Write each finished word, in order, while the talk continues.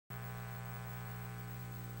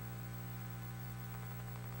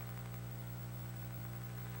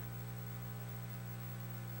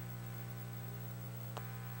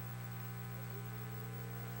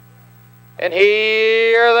And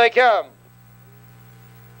here they come.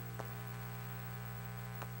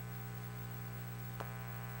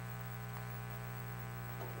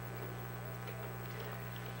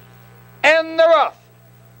 And they're off.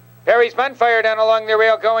 Perry's Bonfire down along the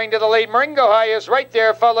rail going to the lead. Maringo High is right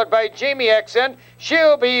there, followed by Jamie Accent.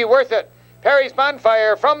 She'll be worth it. Perry's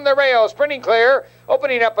Bonfire from the rail, sprinting clear,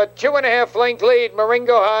 opening up a 2.5 length lead.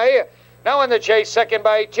 Maringo High now in the chase, second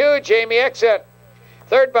by 2, Jamie Accent.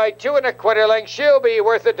 Third by 2.25 lengths, She'll be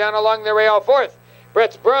worth it down along the rail, fourth.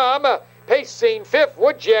 Brett's Brom, pacing fifth.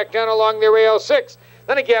 Woodjack down along the rail, sixth.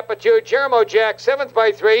 Then a gap of 2, Jeremo Jack, seventh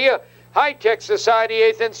by 3. High Tech Society,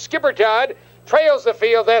 eighth, and Skipper Todd trails the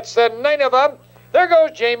field. That's the 9 of them. There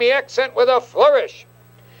goes Jamie Accent with a flourish.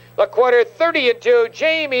 The quarter 30 and 2.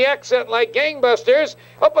 Jamie Accent like gangbusters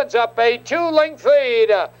opens up a 2-length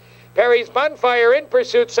lead. Perry's Bonfire in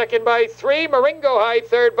pursuit, second by 3. Maringo High,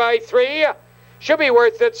 third by 3. Should be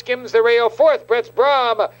worth it, skims the rail, fourth. Brett's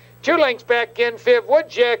Brom, 2 lengths back in fifth.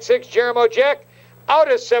 Woodjack, sixth. Jeremo Jack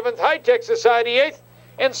out of seventh. High Tech Society, eighth.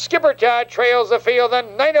 And Skipper Todd trails the field, the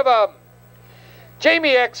 9 of them.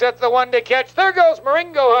 Jamie Accent, the one to catch. There goes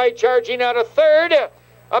Maringo High charging out of third.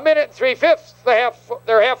 A minute and 3/5.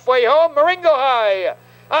 They're halfway home. Maringo High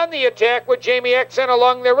on the attack with Jamie Accent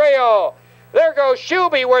along the rail. There goes She'll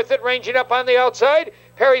Be Worth It ranging up on the outside.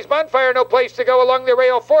 Perry's Bonfire, no place to go along the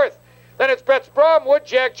rail, fourth. Then it's Brett's Brom,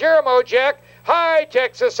 Woodjack, Jeremo Jack, High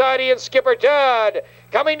Tech Society, and Skipper Todd.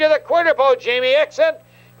 Coming to the quarter pole, Jamie Accent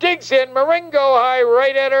digs in. Maringo High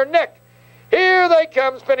right at her neck. Here they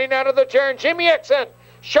come, spinning out of the turn. Jamie Accent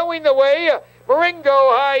showing the way.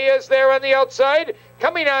 Maringo High is there on the outside.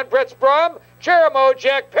 Coming on, Brett's Brom, Jeremo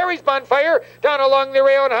Jack, Perry's Bonfire, down along the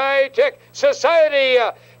rail, and High Tech Society.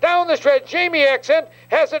 Down the stretch, Jamie Accent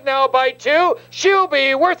has it now by 2. She'll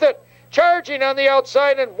Be Worth It. Charging on the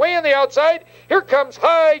outside and way on the outside. Here comes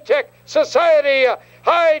High Tech Society.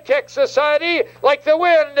 High Tech Society like the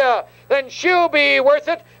wind. Then She'll Be Worth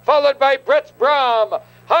It, followed by Brett's Brom.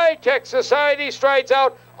 High Tech Society strides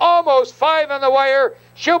out, almost 5 on the wire.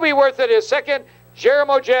 She'll Be Worth It is second.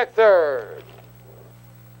 Jeremo Jack third.